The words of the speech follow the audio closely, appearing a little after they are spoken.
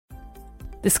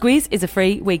The Squiz is a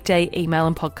free weekday email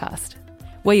and podcast.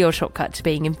 We're your shortcut to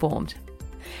being informed.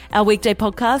 Our weekday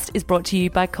podcast is brought to you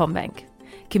by CommBank,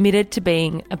 committed to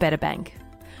being a better bank.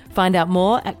 Find out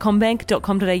more at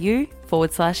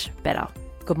commbank.com.au/better.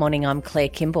 Good morning, I'm Claire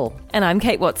Kimball. And I'm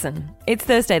Kate Watson. It's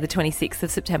Thursday the 26th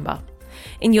of September.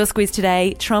 In your Squiz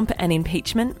today, Trump and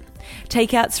impeachment,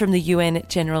 takeouts from the UN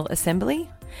General Assembly,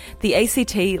 the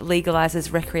ACT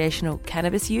legalises recreational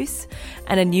cannabis use,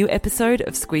 and a new episode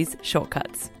of Squiz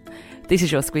Shortcuts. This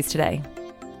is your Squiz today.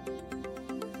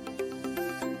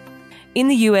 In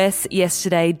the US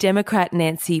yesterday, Democrat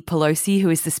Nancy Pelosi, who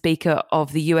is the Speaker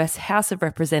of the US House of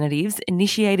Representatives,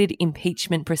 initiated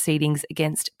impeachment proceedings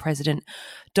against President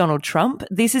Donald Trump.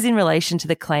 This is in relation to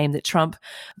the claim that Trump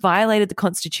violated the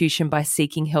Constitution by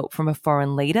seeking help from a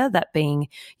foreign leader, that being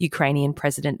Ukrainian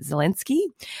President Zelensky,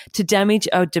 to damage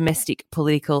a domestic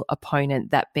political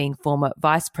opponent, that being former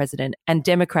Vice President and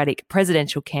Democratic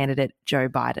presidential candidate Joe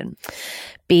Biden.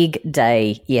 Big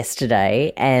day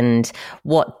yesterday, and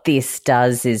what this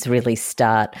does is really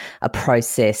start a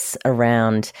process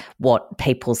around what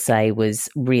people say was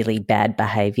really bad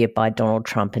behaviour by Donald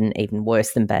Trump, and even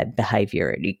worse than bad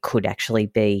behaviour, it could actually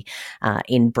be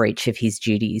in breach of his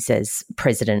duties as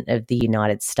President of the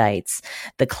United States.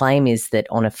 The claim is that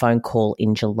on a phone call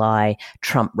in July,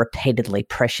 Trump repeatedly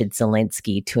pressured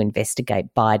Zelensky to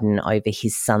investigate Biden over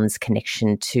his son's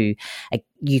connection to a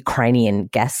Ukrainian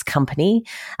gas company.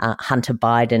 Hunter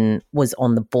Biden was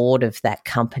on the board of that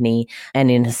company,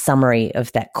 and in a summary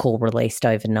of that call released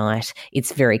overnight,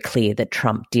 it's very clear that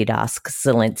Trump did ask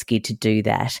Zelensky to do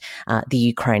that, the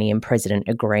Ukrainian president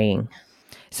agreeing.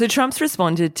 So Trump's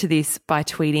responded to this by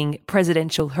tweeting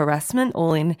presidential harassment,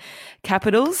 all in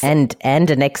capitals. And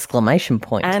an exclamation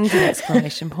point. And an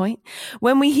exclamation point.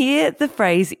 When we hear the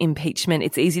phrase impeachment,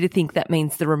 it's easy to think that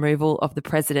means the removal of the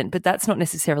president, but that's not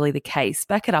necessarily the case.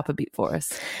 Back it up a bit for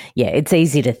us. Yeah, it's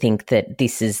easy to think that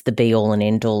this is the be-all and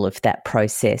end-all of that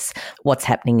process. What's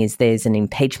happening is there's an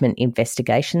impeachment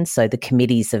investigation, so the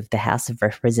committees of the House of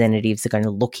Representatives are going to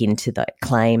look into that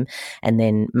claim and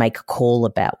then make a call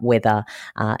about whether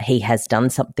he has done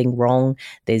something wrong.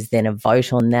 There's then a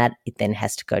vote on that. It then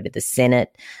has to go to the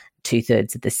Senate.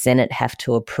 2/3 of the Senate have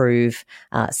to approve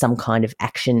some kind of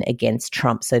action against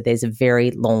Trump. So there's a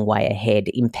very long way ahead.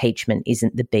 Impeachment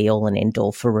isn't the be-all and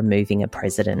end-all for removing a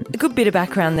president. A good bit of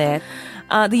background there.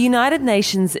 The United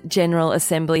Nations General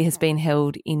Assembly has been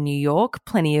held in New York.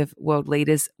 Plenty of world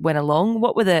leaders went along.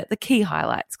 What were the key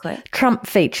highlights, Claire? Trump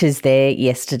features there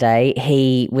yesterday.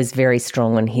 He was very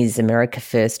strong on his America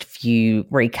First view,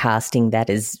 recasting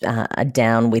that as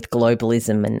down with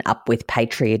globalism and up with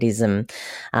patriotism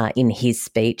in his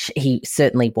speech. He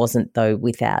certainly wasn't, though,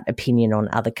 without opinion on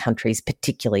other countries,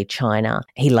 particularly China.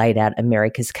 He laid out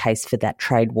America's case for that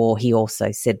trade war. He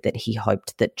also said that he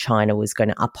hoped that China was going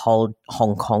to uphold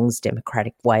Hong Kong's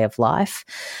democratic way of life.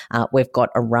 We've got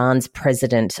Iran's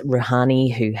President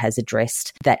Rouhani, who has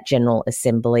addressed that General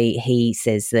Assembly. He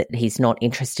says that he's not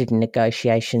interested in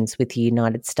negotiations with the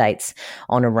United States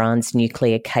on Iran's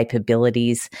nuclear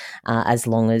capabilities as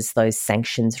long as those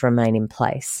sanctions remain in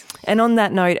place. And on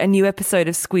that note, a new episode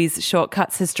of Squiz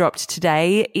Shortcuts has dropped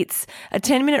today. It's a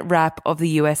 10-minute wrap of the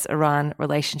US-Iran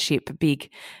relationship.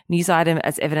 Big news item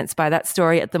as evidenced by that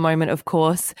story at the moment, of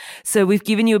course. So we've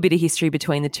given you a bit of history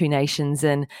between the two nations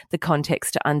and the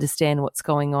context to understand what's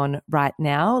going on right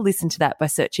now. Listen to that by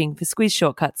searching for Squiz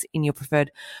Shortcuts in your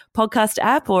preferred podcast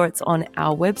app, or it's on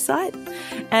our website.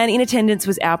 And in attendance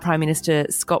was our Prime Minister,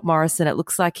 Scott Morrison. It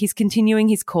looks like he's continuing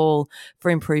his call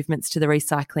for improvements to the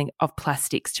recycling of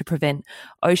plastics to prevent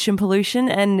ocean pollution.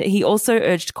 And he also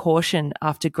urged caution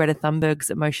after Greta Thunberg's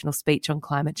emotional speech on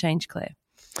climate change, Claire.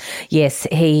 Yes,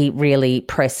 he really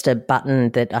pressed a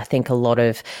button that I think a lot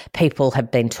of people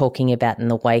have been talking about in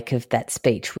the wake of that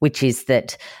speech, which is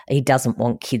that he doesn't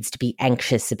want kids to be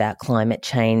anxious about climate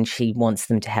change. He wants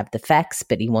them to have the facts,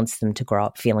 but he wants them to grow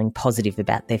up feeling positive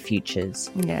about their futures.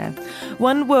 Yeah.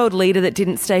 One world leader that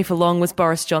didn't stay for long was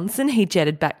Boris Johnson. He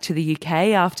jetted back to the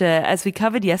UK after, as we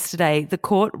covered yesterday, the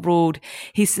court ruled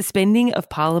his suspending of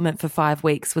Parliament for 5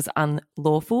 weeks was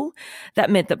unlawful. That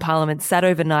meant that Parliament sat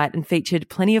overnight and featured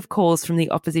plenty of calls from the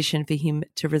opposition for him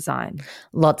to resign.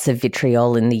 Lots of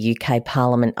vitriol in the UK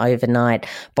Parliament overnight.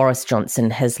 Boris Johnson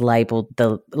has labelled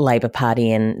the Labor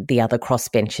Party and the other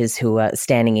crossbenchers who are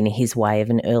standing in his way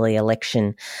of an early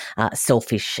election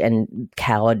selfish and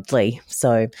cowardly.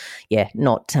 So, yeah,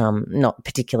 not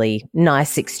particularly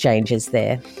nice exchanges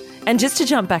there. And just to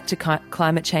jump back to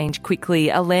climate change quickly,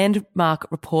 a landmark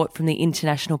report from the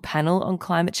International Panel on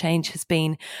Climate Change has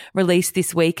been released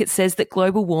this week. It says that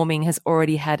global warming has already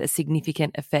already had a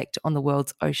significant effect on the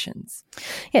world's oceans.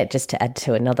 Yeah, just to add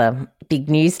to another big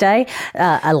news day, It's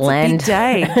a big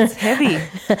day. It's heavy.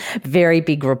 Very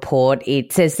big report.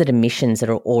 It says that emissions that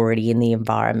are already in the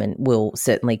environment will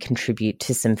certainly contribute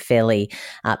to some fairly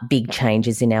big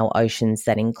changes in our oceans.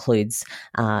 That includes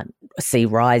sea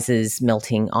rises,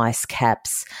 melting ice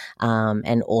caps,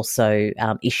 and also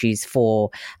issues for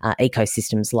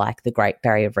ecosystems like the Great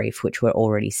Barrier Reef, which we're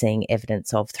already seeing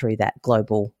evidence of through that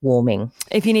global warming.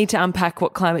 If you need to unpack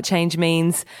what climate change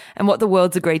means and what the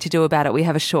world's agreed to do about it, we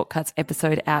have a Shortcuts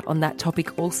episode out on that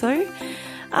topic also.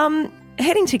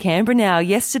 Heading to Canberra now,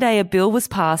 yesterday a bill was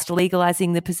passed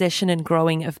legalising the possession and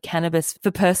growing of cannabis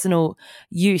for personal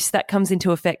use. That comes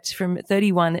into effect from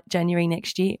 31 January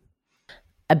next year.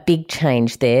 A big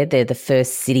change there. They're the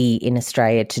first city in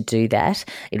Australia to do that.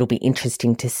 It'll be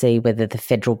interesting to see whether the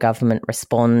federal government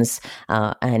responds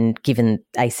and given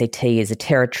ACT as a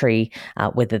territory,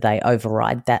 whether they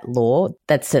override that law.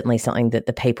 That's certainly something that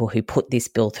the people who put this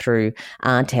bill through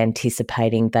aren't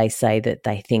anticipating. They say that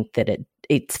they think that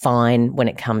it's fine when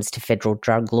it comes to federal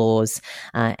drug laws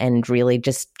and really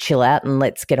just chill out and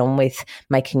let's get on with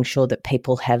making sure that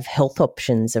people have health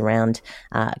options around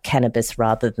cannabis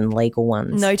rather than legal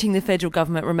ones. Noting the federal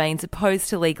government remains opposed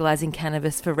to legalising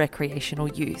cannabis for recreational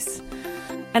use.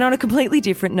 And on a completely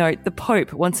different note, the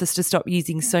Pope wants us to stop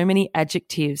using so many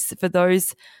adjectives. For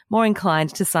those more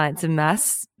inclined to science and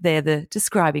maths, they're the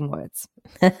describing words.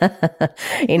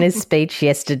 In a speech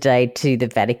yesterday to the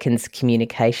Vatican's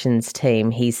communications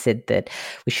team, he said that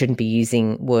we shouldn't be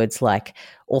using words like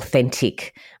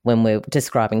authentic when we're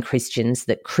describing Christians,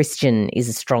 that Christian is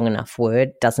a strong enough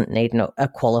word, doesn't need a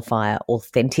qualifier,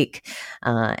 authentic,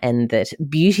 and that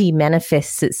beauty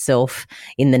manifests itself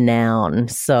in the noun.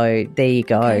 So there you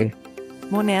go. Okay.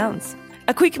 More nouns.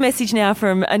 A quick message now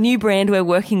from a new brand we're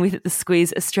working with at the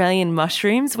Squiz, Australian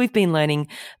Mushrooms. We've been learning a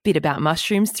bit about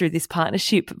mushrooms through this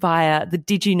partnership via the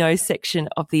Did You Know section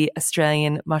of the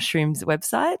Australian Mushrooms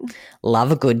website.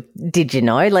 Love a good Did You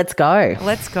Know? Let's go.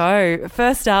 Let's go.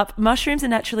 First up, mushrooms are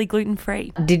naturally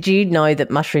gluten-free. Did you know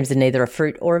that mushrooms are neither a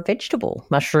fruit or a vegetable?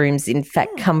 Mushrooms, in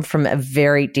fact, come from a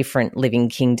very different living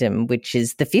kingdom, which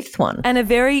is the fifth one. And a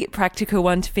very practical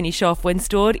one to finish off. When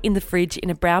stored in the fridge in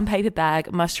a brown paper bag,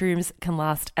 mushrooms can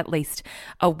last at least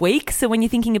a week. So when you're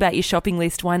thinking about your shopping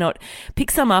list, why not pick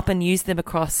some up and use them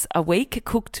across a week,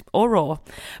 cooked or raw?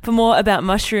 For more about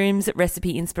mushrooms,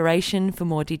 recipe inspiration, for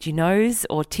more Did You Knows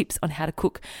or tips on how to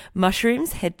cook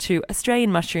mushrooms, head to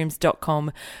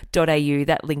australianmushrooms.com.au.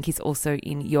 That link is also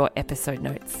in your episode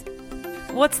notes.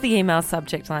 What's the email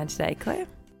subject line today, Claire?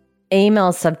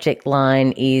 Email subject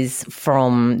line is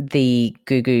from the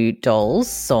Goo Goo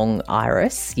Dolls song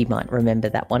Iris. You might remember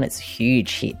that one. It's a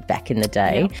huge hit back in the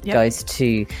day. Yep. Goes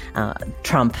to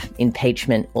Trump,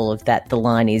 impeachment, all of that. The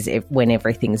line is when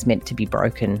everything's meant to be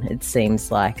broken. It seems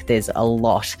like there's a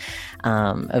lot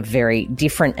of very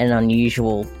different and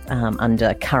unusual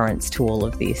undercurrents to all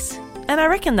of this. And I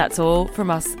reckon that's all from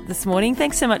us this morning.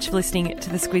 Thanks so much for listening to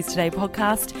the Squiz Today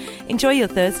podcast. Enjoy your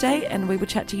Thursday and we will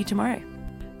chat to you tomorrow.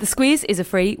 The Squiz is a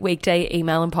free weekday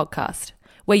email and podcast.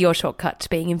 We're your shortcut to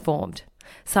being informed.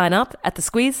 Sign up at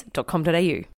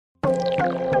thesquiz.com.au.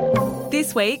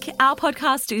 This week, our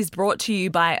podcast is brought to you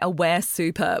by Aware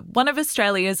Super, one of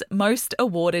Australia's most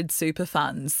awarded super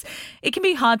funds. It can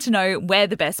be hard to know where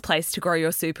the best place to grow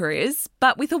your super is,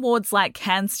 but with awards like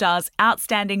CanStar's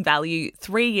Outstanding Value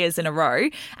 3 years in a row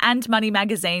and Money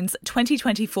Magazine's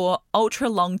 2024 Ultra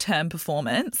Long-Term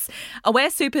Performance, Aware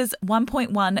Super's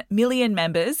 1.1 million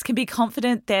members can be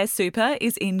confident their super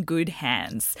is in good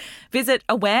hands. Visit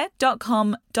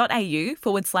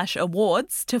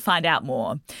aware.com.au/awards to find out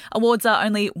more. Awards are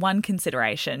only one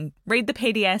consideration. Read the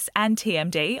PDS and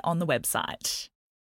TMD on the website.